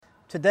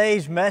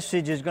Today's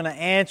message is going to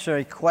answer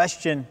a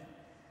question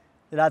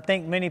that I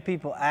think many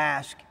people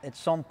ask at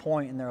some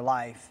point in their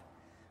life.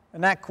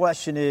 And that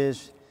question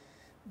is,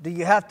 do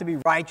you have to be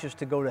righteous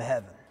to go to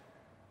heaven?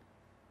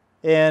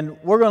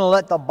 And we're going to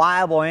let the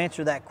Bible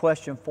answer that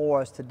question for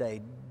us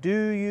today.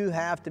 Do you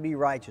have to be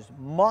righteous?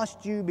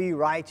 Must you be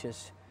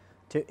righteous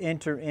to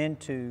enter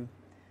into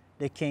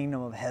the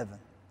kingdom of heaven?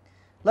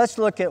 Let's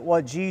look at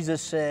what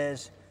Jesus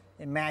says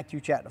in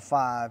Matthew chapter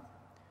 5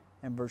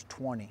 and verse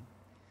 20.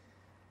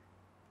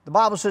 The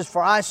Bible says,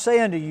 "For I say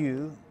unto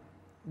you,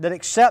 that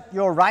except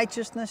your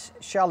righteousness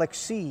shall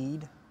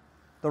exceed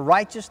the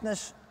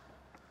righteousness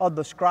of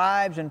the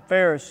scribes and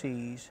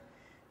Pharisees,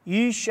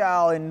 ye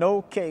shall in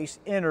no case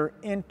enter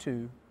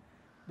into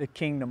the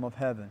kingdom of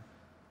heaven."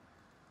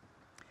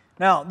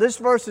 Now, this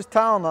verse is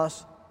telling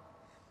us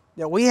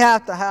that we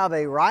have to have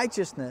a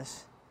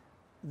righteousness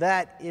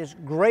that is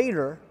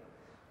greater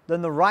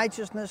than the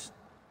righteousness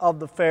of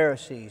the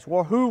Pharisees.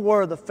 Well, who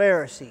were the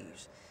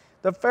Pharisees?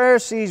 The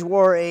Pharisees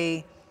were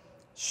a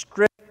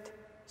strict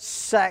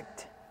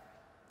sect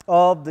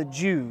of the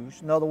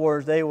Jews. In other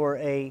words, they were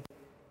a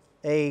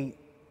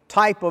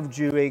type of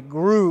Jew, a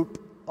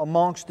group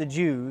amongst the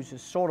Jews.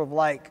 It's sort of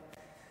like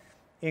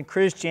in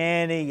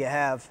Christianity you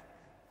have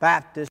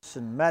Baptists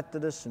and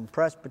Methodists and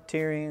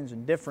Presbyterians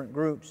and different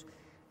groups.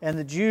 And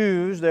the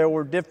Jews, there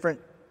were different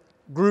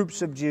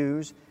groups of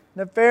Jews.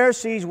 The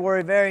Pharisees were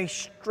a very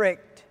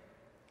strict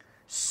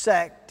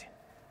sect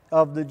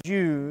of the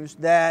Jews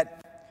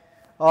that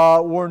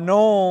were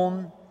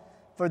known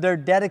for their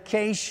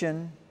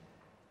dedication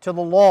to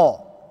the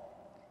law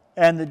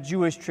and the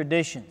Jewish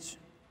traditions.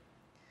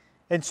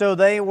 And so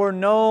they were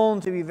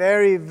known to be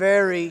very,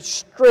 very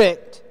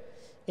strict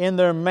in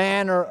their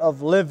manner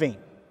of living.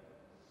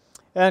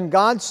 And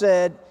God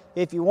said,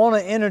 if you want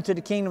to enter into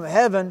the kingdom of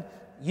heaven,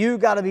 you've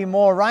got to be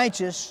more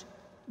righteous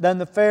than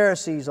the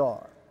Pharisees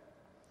are.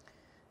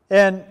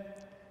 And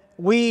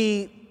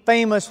we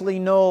famously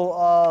know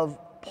of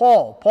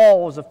Paul.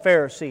 Paul was a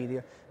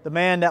Pharisee. The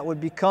man that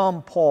would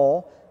become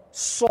Paul,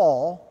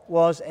 Saul,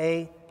 was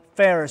a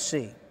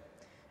Pharisee.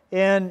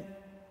 And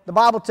the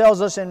Bible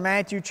tells us in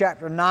Matthew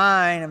chapter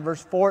 9 and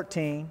verse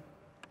 14,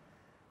 it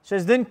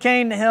says, "Then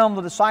came to him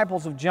the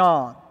disciples of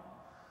John."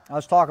 I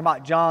was talking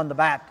about John the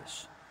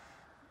Baptist.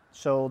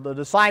 So the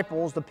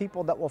disciples, the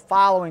people that were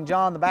following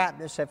John the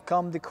Baptist, have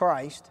come to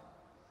Christ.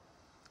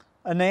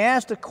 And they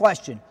asked a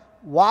question,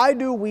 why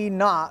do we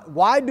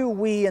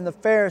and the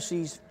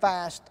Pharisees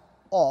fast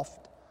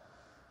oft,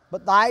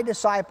 but thy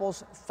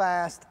disciples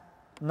fast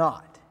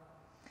not?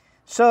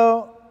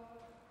 So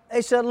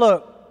they said,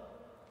 look,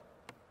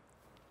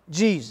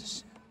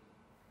 Jesus,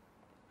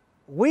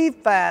 we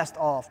fast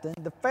often,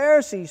 the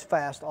Pharisees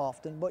fast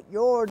often, but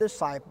your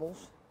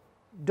disciples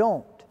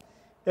don't.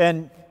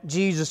 And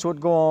Jesus would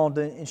go on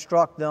to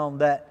instruct them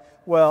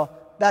that, well,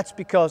 that's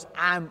because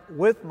I'm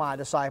with my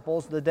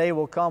disciples. The day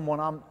will come when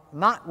I'm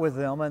not with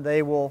them, and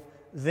they will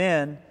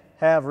then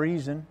have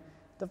reason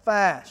to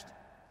fast.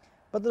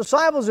 But the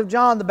disciples of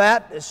John the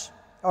Baptist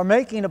are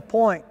making a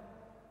point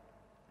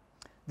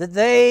that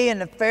they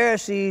and the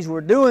Pharisees were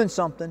doing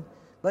something,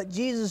 but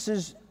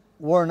Jesus's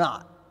were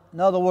not. In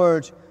other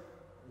words,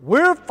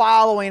 we're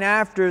following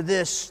after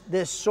this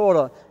sort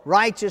of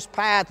righteous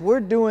path.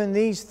 We're doing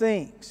these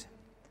things.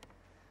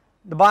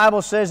 The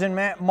Bible says in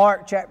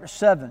Mark chapter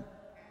 7,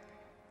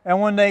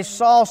 "And when they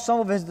saw some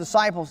of his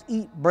disciples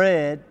eat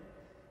bread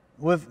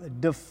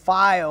with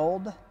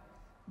defiled,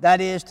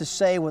 that is to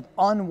say, with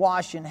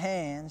unwashed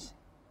hands,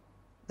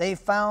 they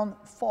found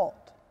fault.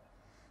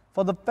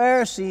 For the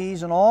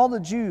Pharisees and all the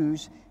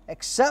Jews,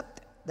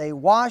 except they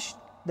wash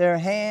their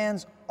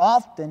hands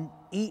often,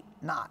 eat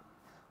not,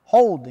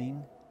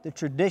 holding the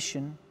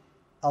tradition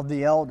of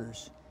the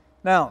elders."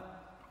 Now,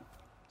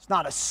 it's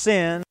not a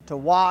sin to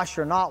wash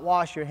or not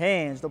wash your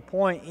hands. The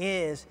point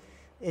is,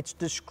 it's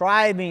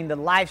describing the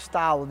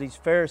lifestyle of these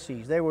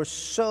Pharisees. They were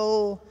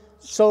so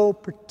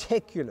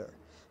particular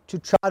to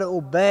try to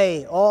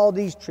obey all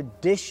these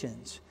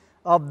traditions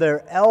of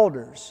their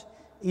elders,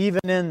 even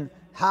in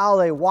how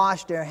they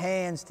washed their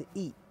hands to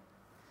eat.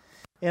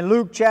 In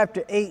Luke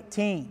chapter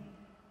 18,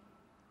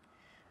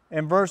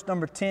 and verse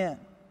number 10,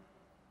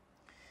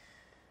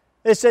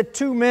 it said,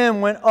 "Two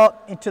men went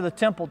up into the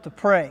temple to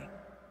pray.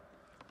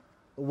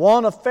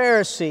 One a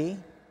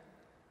Pharisee,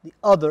 the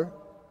other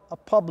a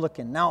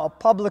publican." Now, a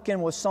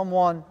publican was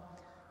someone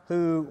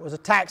who was a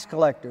tax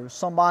collector,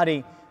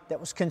 somebody that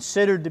was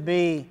considered to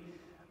be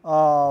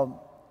a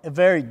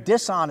very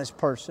dishonest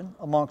person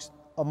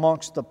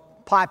amongst the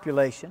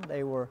population.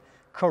 They were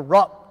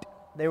corrupt.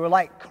 They were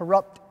like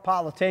corrupt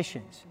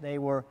politicians. They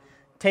were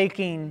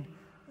taking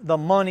the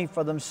money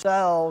for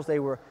themselves. They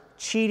were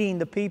cheating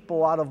the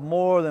people out of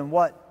more than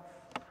what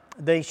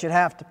they should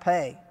have to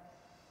pay.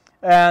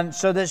 And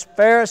so this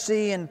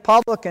Pharisee and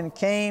publican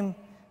came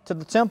to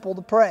the temple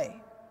to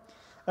pray.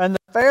 And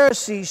the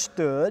Pharisee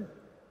stood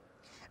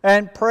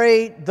and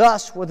prayed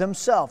thus with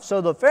himself.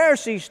 So the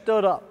Pharisee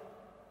stood up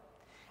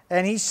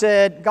and he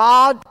said,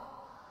 "God,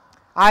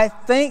 I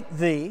thank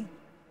thee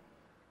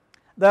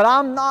that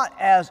I'm not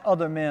as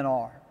other men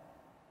are,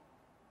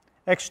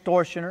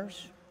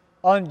 extortioners,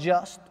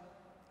 unjust,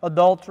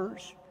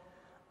 adulterers,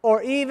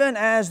 or even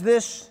as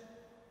this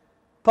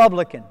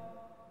publican.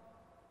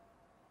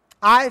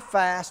 I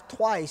fast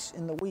twice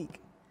in the week.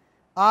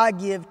 I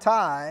give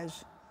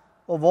tithes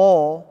of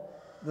all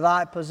that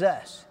I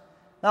possess.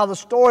 Now the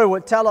story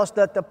would tell us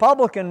that the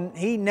publican,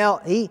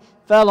 he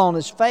fell on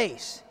his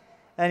face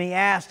and he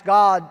asked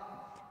God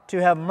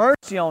to have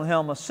mercy on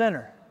him, a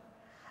sinner.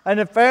 And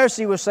the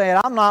Pharisee was saying,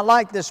 I'm not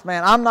like this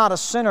man. I'm not a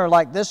sinner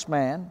like this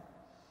man.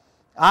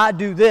 I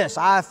do this.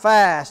 I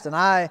fast and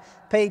I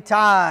pay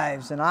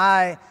tithes and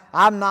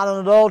I'm not an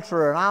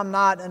adulterer and I'm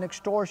not an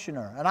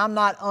extortioner and I'm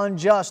not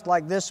unjust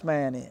like this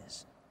man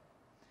is.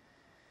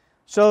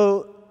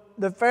 So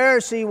the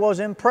Pharisee was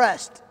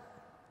impressed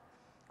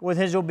with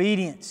his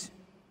obedience.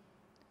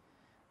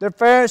 The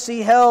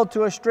Pharisee held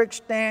to a strict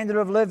standard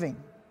of living.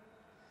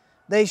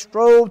 They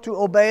strove to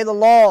obey the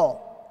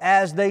law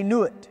as they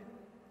knew it.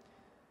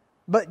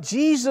 But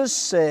Jesus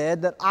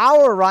said that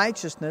our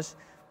righteousness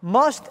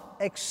must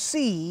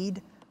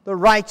exceed the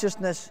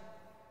righteousness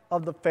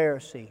of the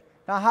Pharisee.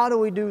 Now, how do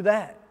we do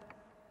that?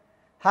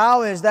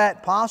 How is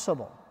that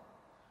possible?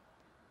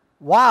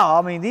 Wow,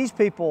 I mean, these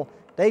people,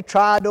 they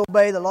tried to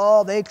obey the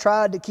law. They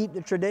tried to keep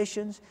the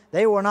traditions.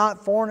 They were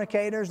not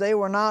fornicators. They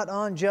were not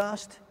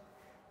unjust.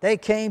 They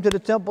came to the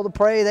temple to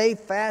pray. They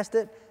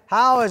fasted.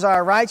 How is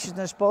our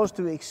righteousness supposed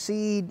to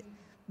exceed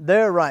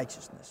their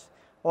righteousness?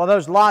 Well,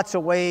 there's lots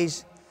of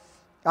ways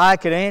I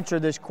could answer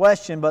this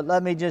question, but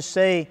let me just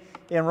say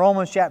in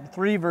Romans chapter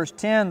 3, verse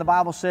 10, the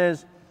Bible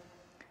says,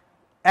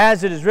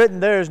 as it is written,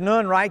 there is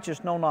none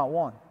righteous, no, not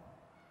one.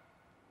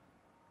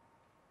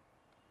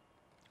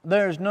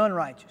 There is none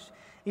righteous.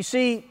 You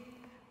see,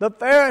 the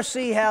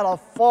Pharisee had a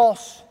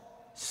false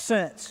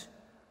sense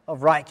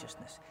of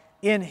righteousness.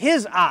 In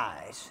his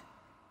eyes,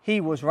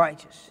 he was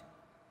righteous.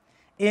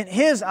 In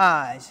his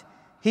eyes,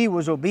 he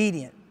was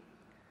obedient.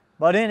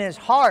 But in his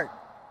heart,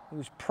 he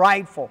was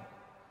prideful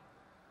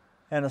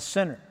and a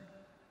sinner.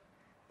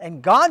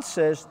 And God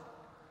says,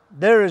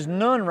 there is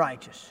none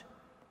righteous,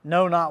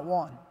 no, not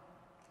one.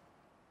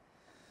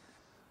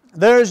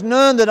 There is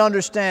none that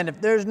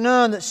understandeth, there is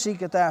none that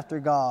seeketh after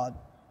God.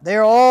 They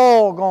are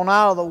all gone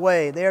out of the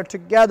way. They are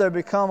together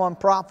become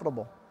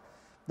unprofitable.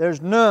 There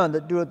is none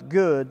that doeth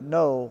good,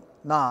 no,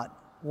 not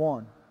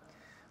one.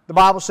 The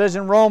Bible says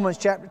in Romans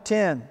chapter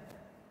 10,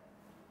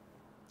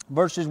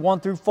 verses 1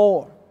 through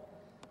 4,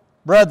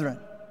 brethren,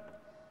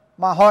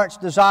 my heart's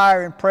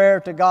desire and prayer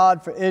to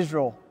God for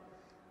Israel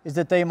is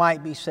that they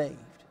might be saved.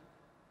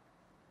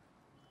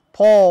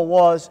 Paul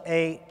was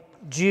a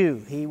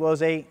Jew. He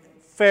was a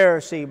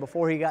Pharisee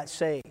before he got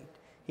saved.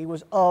 He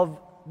was of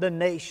the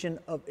nation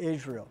of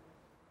Israel.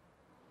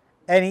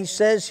 And he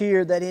says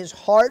here that his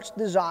heart's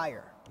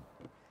desire,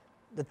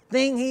 the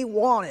thing he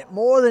wanted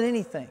more than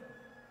anything,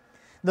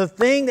 the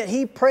thing that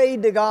he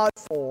prayed to God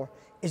for,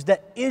 is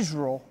that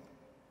Israel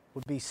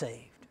would be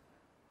saved.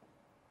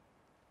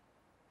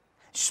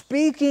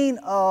 Speaking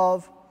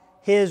of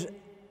his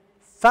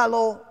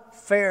fellow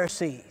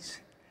Pharisees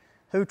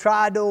who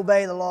tried to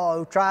obey the law,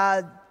 who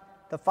tried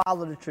to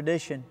follow the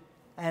tradition,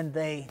 and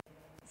they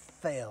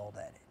failed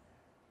at it.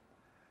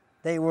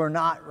 They were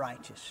not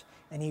righteous,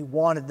 and he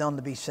wanted them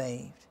to be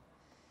saved.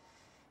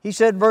 He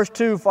said, verse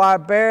 2, for I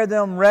bear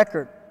them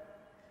record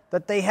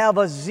that they have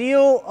a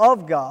zeal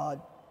of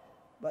God,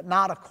 but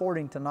not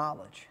according to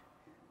knowledge.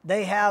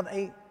 They have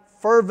a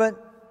fervent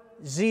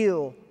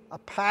zeal, a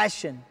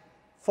passion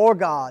for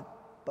God,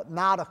 but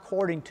not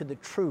according to the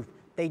truth.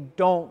 They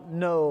don't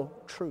know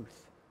truth.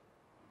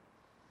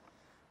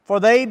 For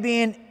they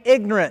being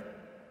ignorant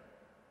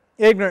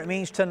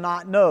means to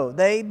not know.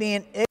 They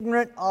being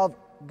ignorant of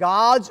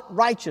God's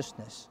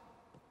righteousness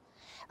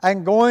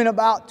and going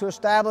about to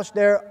establish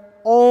their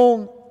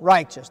own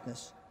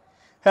righteousness,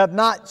 have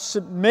not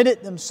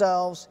submitted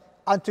themselves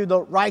unto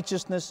the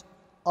righteousness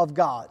of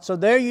God. So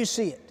there you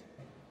see it.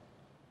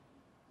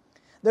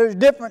 There's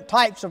different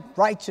types of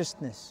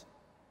righteousness.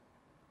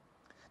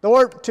 The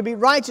word to be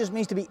righteous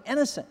means to be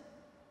innocent.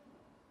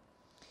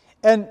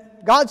 And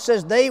God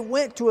says they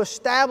went to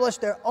establish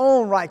their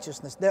own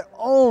righteousness, their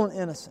own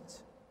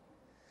innocence.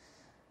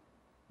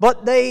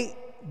 But they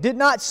did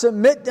not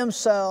submit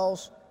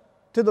themselves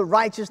to the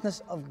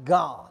righteousness of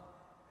God.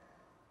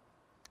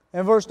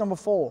 In verse number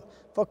 4,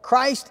 for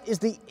Christ is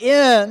the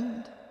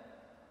end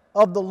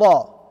of the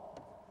law.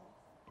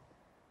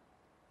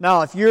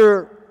 Now, if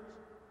you're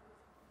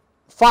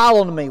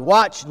following me,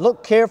 watch,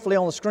 look carefully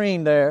on the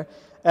screen there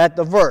at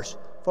the verse.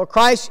 For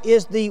Christ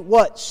is the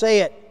what? Say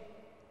it.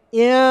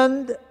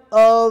 End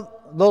of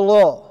the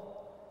law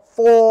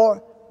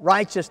for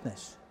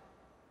righteousness.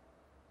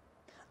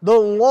 The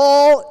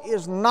law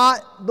is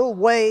not the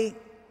way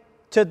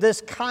to this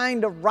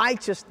kind of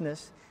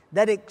righteousness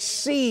that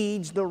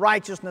exceeds the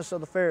righteousness of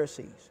the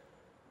Pharisees.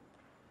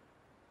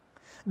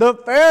 The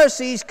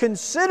Pharisees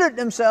considered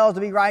themselves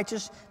to be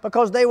righteous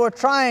because they were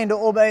trying to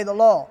obey the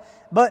law.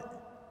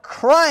 But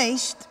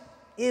Christ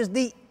is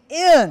the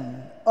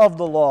end of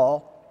the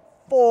law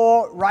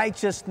for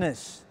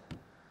righteousness.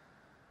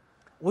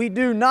 We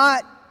do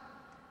not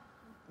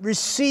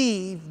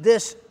receive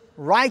this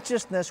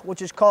righteousness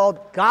which is called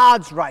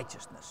God's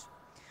righteousness.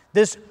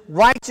 This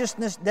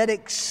righteousness that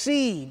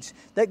exceeds,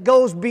 that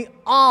goes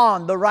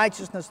beyond the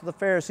righteousness of the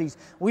Pharisees.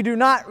 We do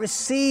not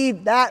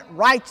receive that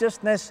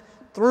righteousness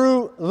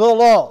through the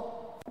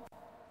law.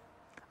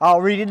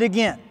 I'll read it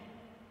again.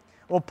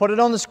 We'll put it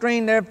on the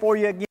screen there for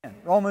you again.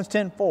 Romans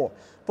 10:4.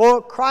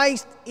 For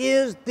Christ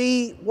is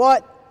the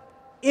what?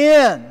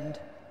 End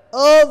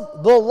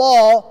of the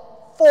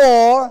law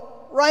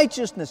for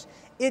righteousness.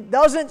 It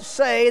doesn't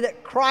say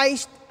that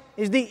Christ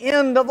is the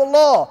end of the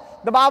law.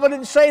 The Bible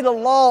didn't say the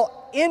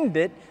law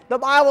ended. The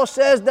Bible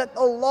says that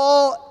the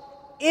law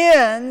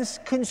ends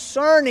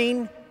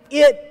concerning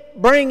it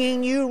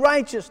bringing you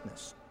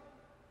righteousness.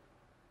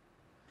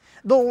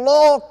 The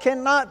law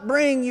cannot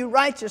bring you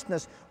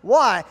righteousness.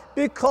 Why?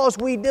 Because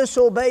we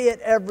disobey it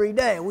every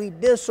day. We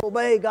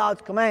disobey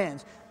God's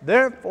commands.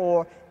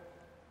 Therefore,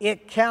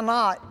 it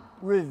cannot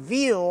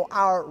reveal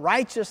our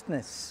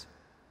righteousness.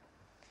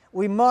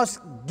 We must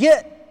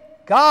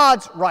get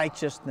God's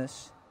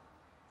righteousness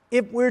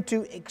if we're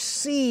to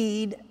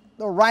exceed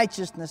the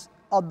righteousness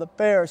of the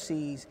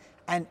Pharisees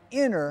and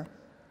enter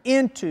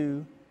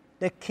into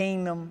the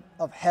kingdom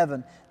of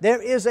heaven.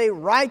 There is a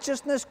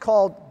righteousness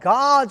called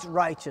God's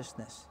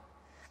righteousness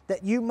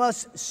that you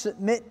must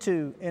submit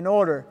to in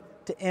order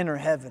to enter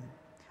heaven.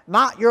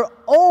 Not your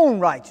own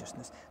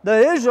righteousness.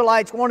 The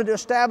Israelites wanted to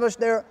establish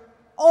their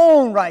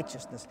own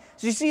righteousness.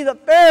 So you see, the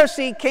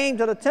Pharisee came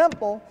to the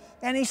temple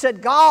and he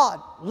said,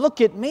 God,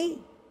 look at me.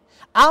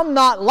 I'm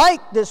not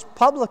like this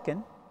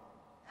publican.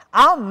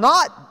 I'm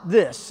not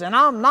this and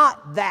I'm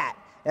not that.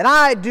 And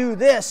I do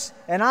this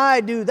and I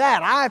do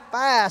that. I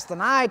fast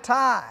and I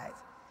tithe.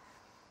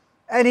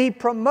 And he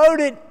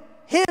promoted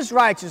his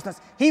righteousness.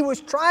 He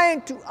was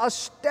trying to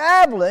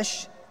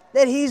establish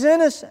that he's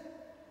innocent.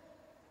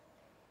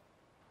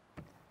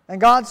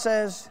 And God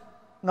says,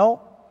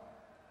 no.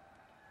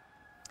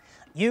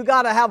 You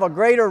got to have a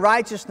greater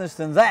righteousness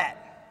than that.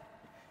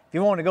 If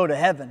you want to go to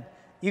heaven,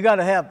 you got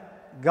to have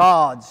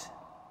God's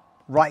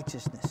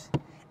righteousness.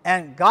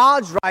 And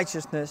God's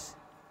righteousness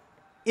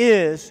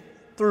is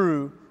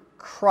through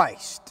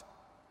Christ.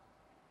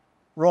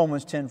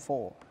 Romans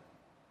 10:4.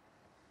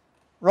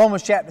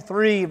 Romans chapter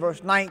 3,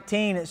 verse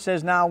 19, it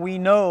says, now we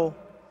know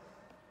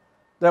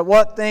that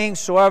what things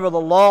soever the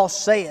law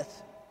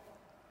saith,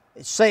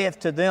 it saith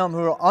to them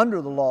who are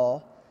under the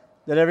law,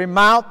 that every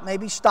mouth may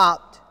be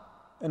stopped,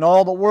 and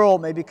all the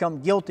world may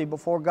become guilty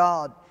before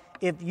God.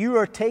 If you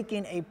are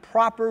taking a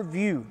proper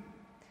view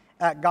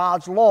at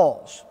God's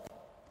laws,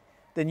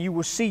 then you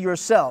will see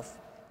yourself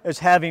as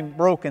having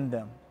broken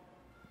them.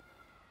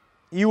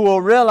 You will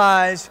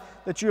realize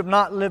that you have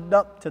not lived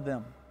up to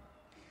them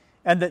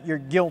and that you're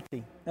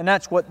guilty. And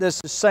that's what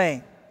this is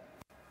saying.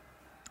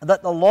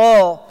 That the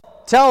law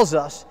tells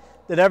us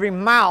that every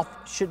mouth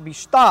should be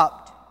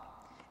stopped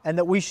and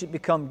that we should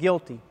become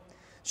guilty.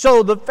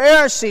 So the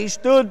Pharisee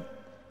stood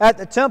at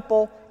the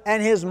temple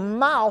and his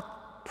mouth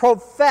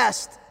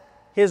professed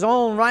his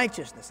own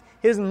righteousness.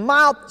 His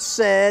mouth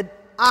said,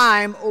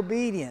 I'm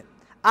obedient.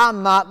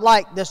 I'm not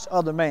like this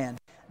other man.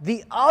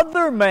 The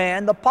other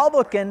man, the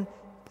publican,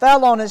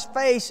 fell on his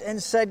face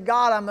and said,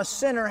 God, I'm a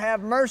sinner,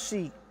 have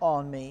mercy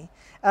on me.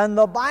 And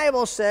the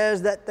Bible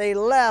says that they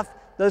left,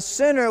 the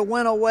sinner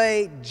went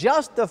away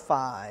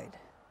justified,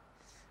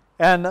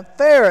 and the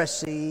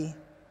Pharisee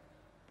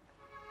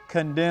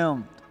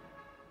condemned.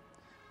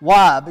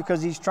 Why?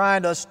 Because he's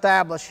trying to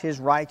establish his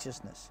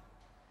righteousness.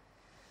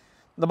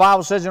 The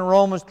Bible says in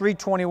Romans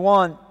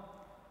 3:21,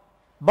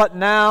 but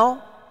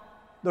now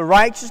the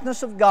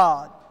righteousness of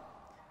God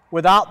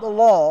without the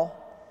law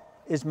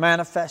is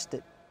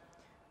manifested,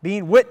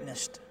 being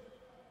witnessed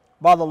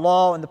by the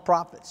law and the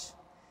prophets,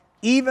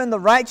 even the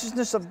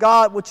righteousness of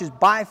God which is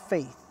by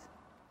faith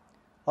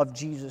of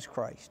Jesus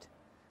Christ,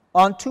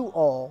 unto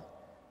all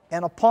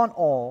and upon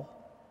all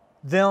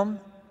them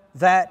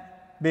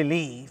that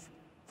believe,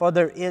 for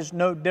there is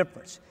no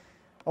difference.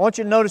 I want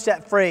you to notice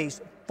that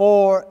phrase,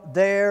 for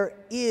there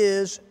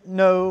is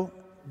no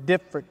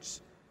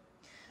difference.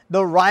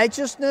 The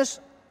righteousness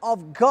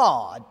of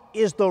God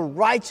is the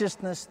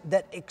righteousness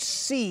that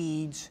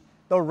exceeds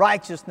the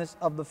righteousness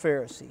of the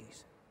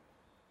Pharisees.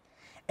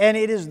 And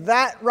it is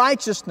that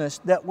righteousness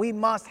that we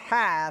must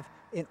have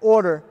in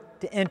order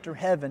to enter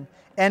heaven.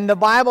 And the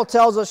Bible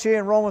tells us here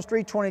in Romans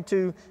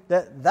 3:22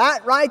 that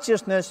that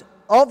righteousness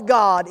of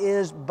God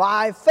is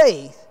by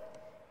faith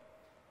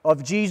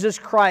of Jesus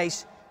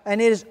Christ,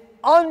 and it is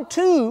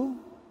unto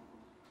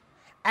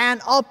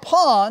and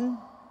upon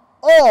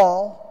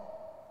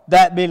all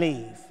that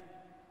believe.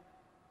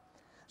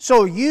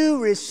 So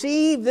you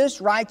receive this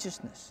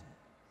righteousness.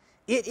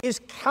 It is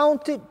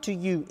counted to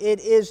you. It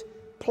is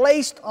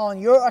placed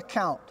on your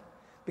account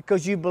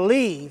because you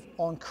believe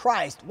on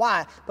Christ.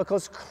 Why?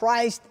 Because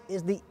Christ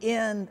is the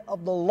end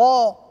of the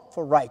law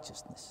for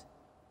righteousness.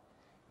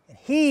 And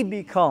He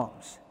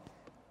becomes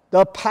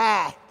the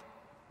path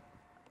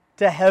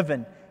to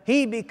heaven.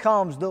 He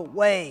becomes the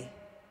way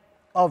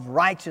of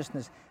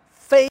righteousness.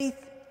 Faith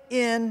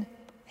in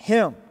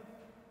Him.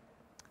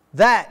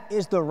 That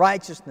is the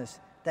righteousness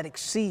that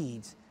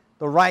exceeds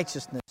the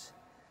righteousness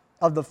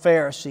of the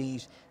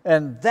Pharisees.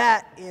 And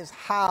that is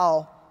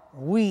how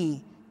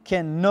we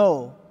can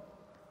know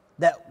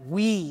that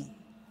we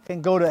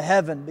can go to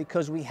heaven,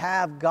 because we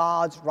have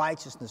God's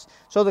righteousness.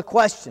 So the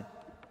question,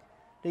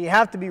 do you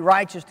have to be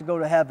righteous to go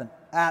to heaven?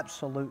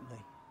 Absolutely.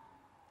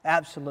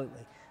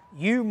 Absolutely.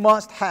 You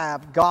must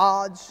have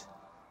God's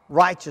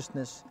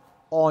righteousness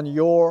on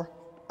your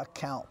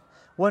account.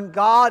 When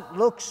God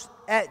looks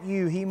at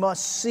you, He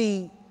must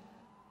see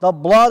the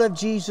blood of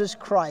Jesus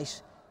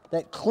Christ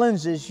that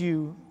cleanses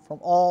you from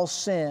all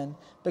sin,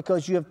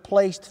 because you have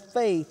placed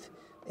faith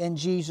in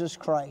Jesus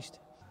Christ.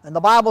 And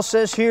the Bible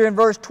says here in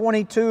verse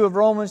 22 of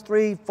Romans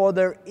 3, "For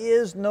there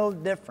is no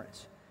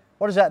difference."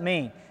 What does that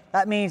mean?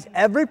 That means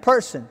every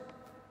person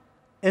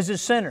is a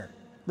sinner.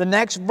 The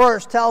next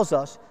verse tells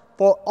us,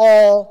 "For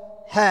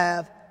all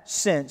have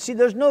sinned." See,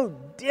 there's no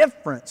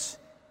difference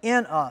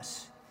in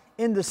us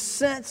in the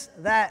sense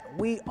that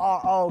we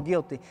are all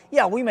guilty.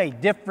 Yeah, we may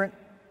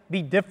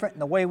be different in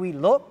the way we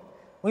look.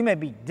 We may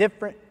be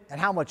different in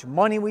how much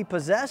money we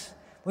possess.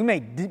 We may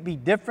be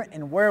different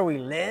in where we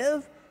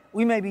live.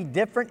 We may be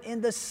different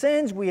in the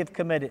sins we have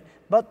committed.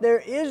 But there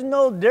is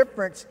no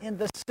difference in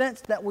the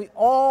sense that we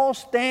all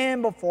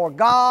stand before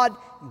God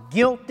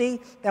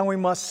guilty, and we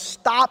must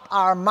stop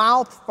our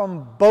mouth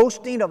from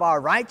boasting of our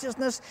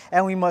righteousness,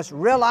 and we must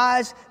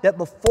realize that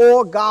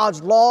before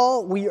God's law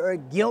we are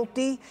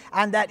guilty,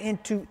 and that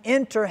to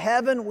enter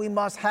heaven we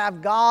must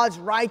have God's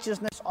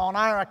righteousness on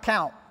our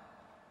account.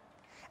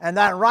 And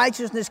that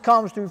righteousness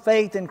comes through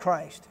faith in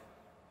Christ.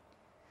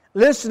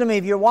 Listen to me,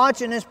 if you're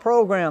watching this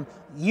program,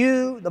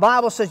 the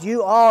Bible says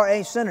you are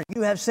a sinner.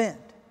 You have sinned.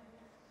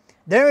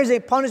 There is a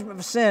punishment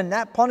for sin.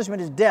 That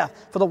punishment is death.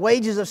 For the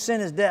wages of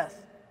sin is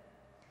death.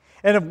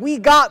 And if we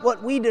got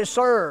what we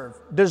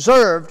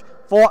deserved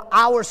for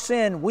our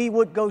sin, we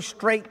would go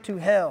straight to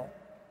hell.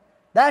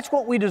 That's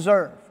what we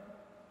deserve.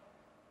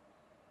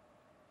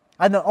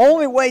 And the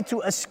only way to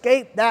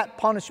escape that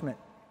punishment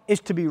is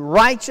to be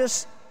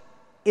righteous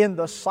in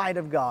the sight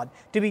of God,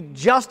 to be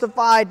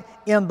justified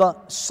in the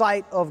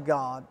sight of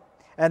God.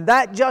 And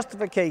that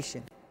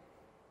justification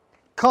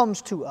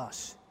comes to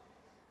us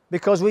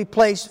because we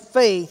place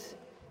faith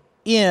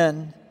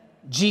in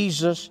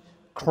Jesus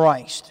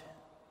Christ.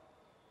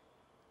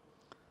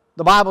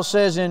 The Bible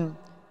says in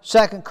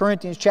 2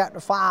 Corinthians chapter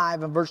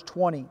 5 and verse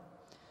 20,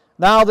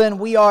 "Now then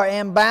we are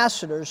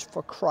ambassadors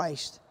for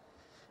Christ,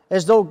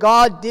 as though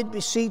God did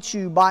beseech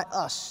you by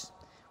us.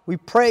 We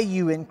pray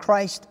you in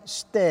Christ's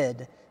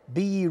stead,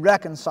 be ye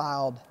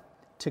reconciled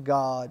to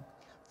God.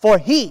 For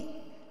He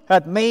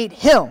hath made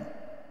Him,"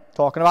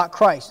 talking about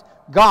Christ,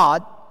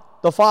 God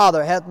the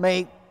Father hath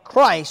made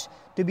Christ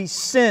to be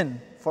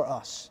sin for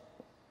us,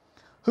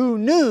 who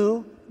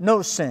knew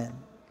no sin,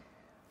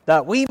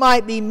 that we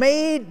might be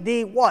made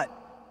the what?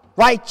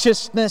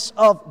 Righteousness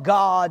of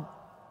God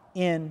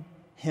in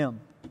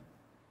Him.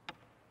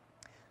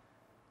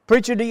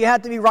 Preacher, do you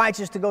have to be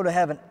righteous to go to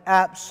heaven?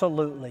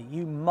 Absolutely.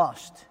 You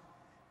must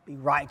be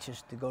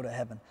righteous to go to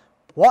heaven.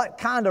 What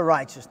kind of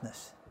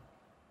righteousness?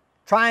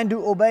 Trying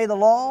to obey the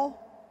law?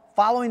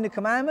 Following the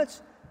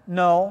commandments?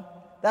 No,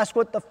 that's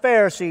what the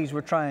Pharisees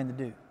were trying to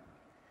do.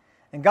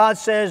 And God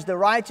says the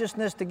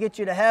righteousness to get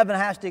you to heaven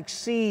has to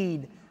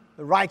exceed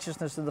the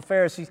righteousness of the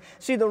Pharisees.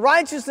 See, the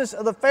righteousness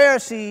of the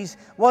Pharisees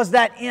was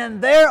that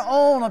in their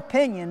own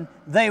opinion,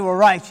 they were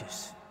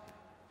righteous.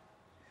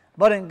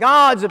 But in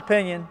God's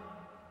opinion,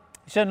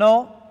 He said,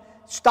 no,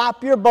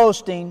 stop your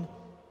boasting,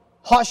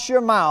 hush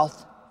your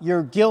mouth,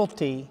 you're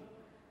guilty.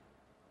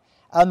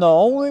 And the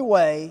only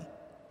way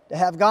to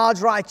have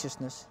God's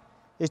righteousness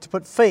is to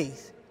put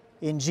faith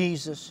in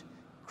Jesus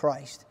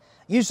Christ.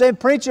 You say,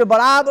 "Preacher, but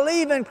I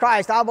believe in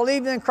Christ. I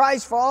believed in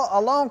Christ for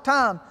a long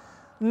time."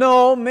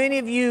 No, many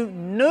of you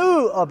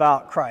knew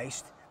about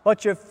Christ,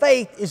 but your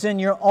faith is in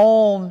your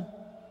own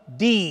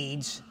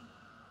deeds,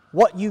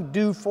 what you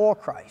do for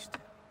Christ.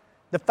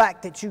 The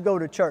fact that you go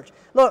to church.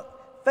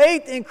 Look,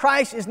 faith in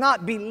Christ is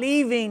not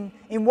believing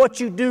in what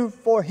you do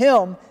for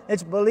Him.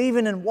 It's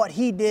believing in what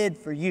He did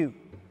for you.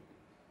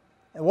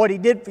 And what He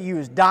did for you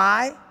is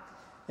die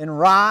and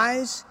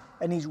rise,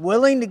 and He's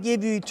willing to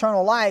give you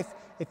eternal life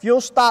if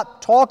you'll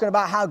stop talking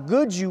about how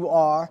good you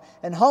are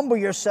and humble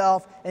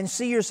yourself and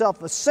see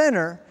yourself a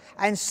sinner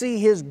and see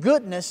His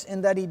goodness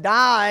in that He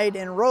died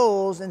and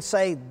rose and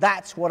say,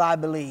 "That's what I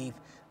believe.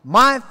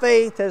 My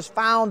faith has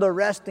found a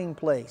resting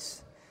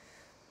place."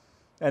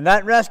 And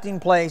that resting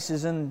place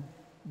is in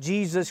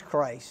Jesus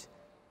Christ,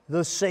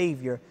 the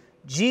Savior.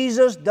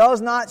 Jesus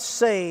does not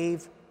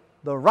save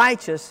the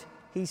righteous.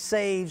 He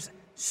saves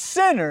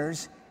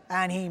sinners,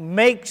 and He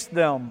makes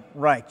them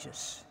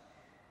righteous.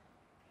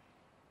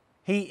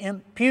 He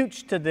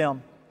imputes to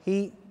them,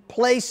 He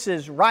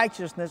places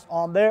righteousness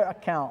on their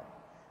account,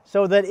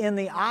 so that in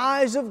the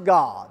eyes of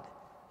God,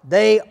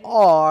 they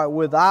are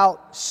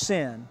without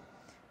sin,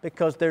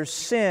 because their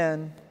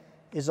sin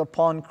is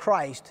upon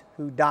Christ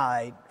who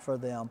died for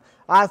them.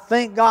 I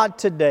thank God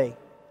today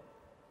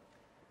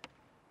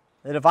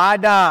that if I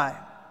die,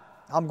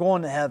 I'm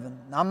going to heaven.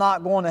 I'm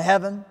not going to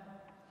heaven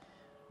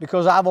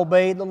because I've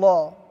obeyed the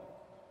law.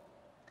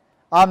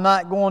 I'm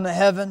not going to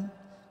heaven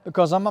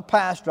because I'm a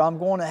pastor. I'm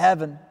going to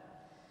heaven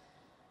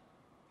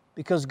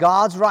because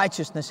God's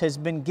righteousness has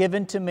been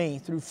given to me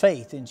through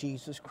faith in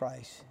Jesus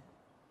Christ.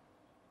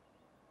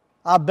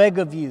 I beg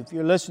of you, if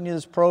you're listening to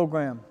this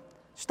program,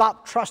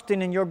 stop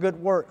trusting in your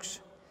good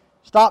works.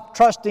 Stop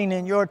trusting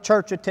in your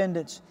church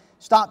attendance.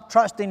 Stop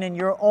trusting in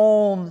your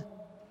own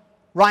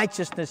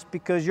righteousness,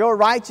 because your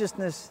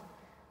righteousness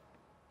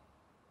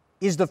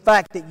is the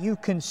fact that you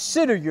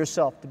consider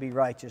yourself to be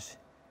righteous.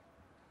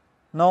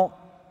 No.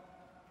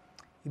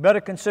 You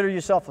better consider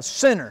yourself a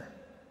sinner.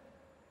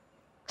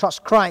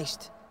 Trust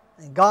Christ,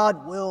 and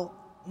God will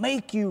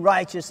make you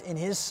righteous in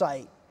His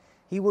sight.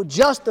 He will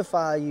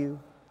justify you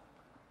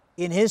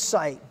in His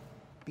sight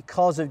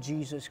because of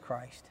Jesus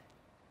Christ.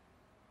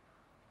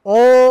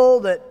 Oh,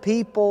 that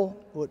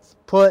people would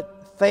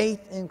put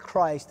faith in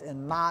Christ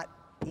and not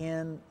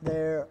in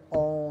their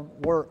own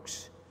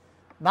works.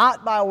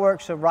 Not by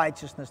works of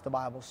righteousness, the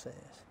Bible says.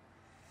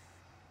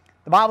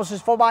 The Bible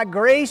says, "For by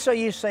grace are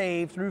you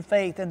saved through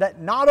faith, and that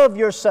not of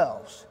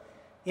yourselves.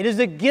 It is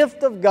the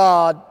gift of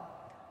God,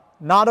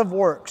 not of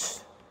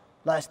works,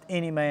 lest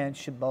any man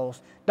should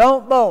boast."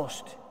 Don't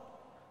boast.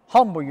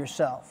 Humble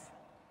yourself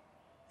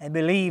and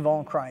believe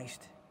on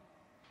Christ.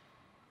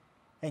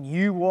 And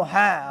you will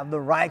have the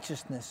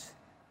righteousness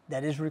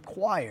that is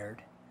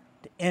required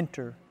to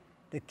enter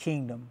the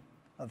kingdom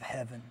of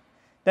heaven.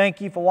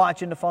 Thank you for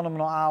watching the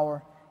Fundamental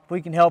Hour. If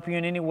we can help you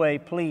in any way,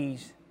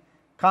 please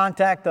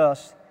contact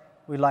us.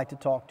 We'd like to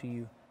talk to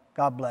you.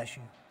 God bless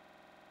you.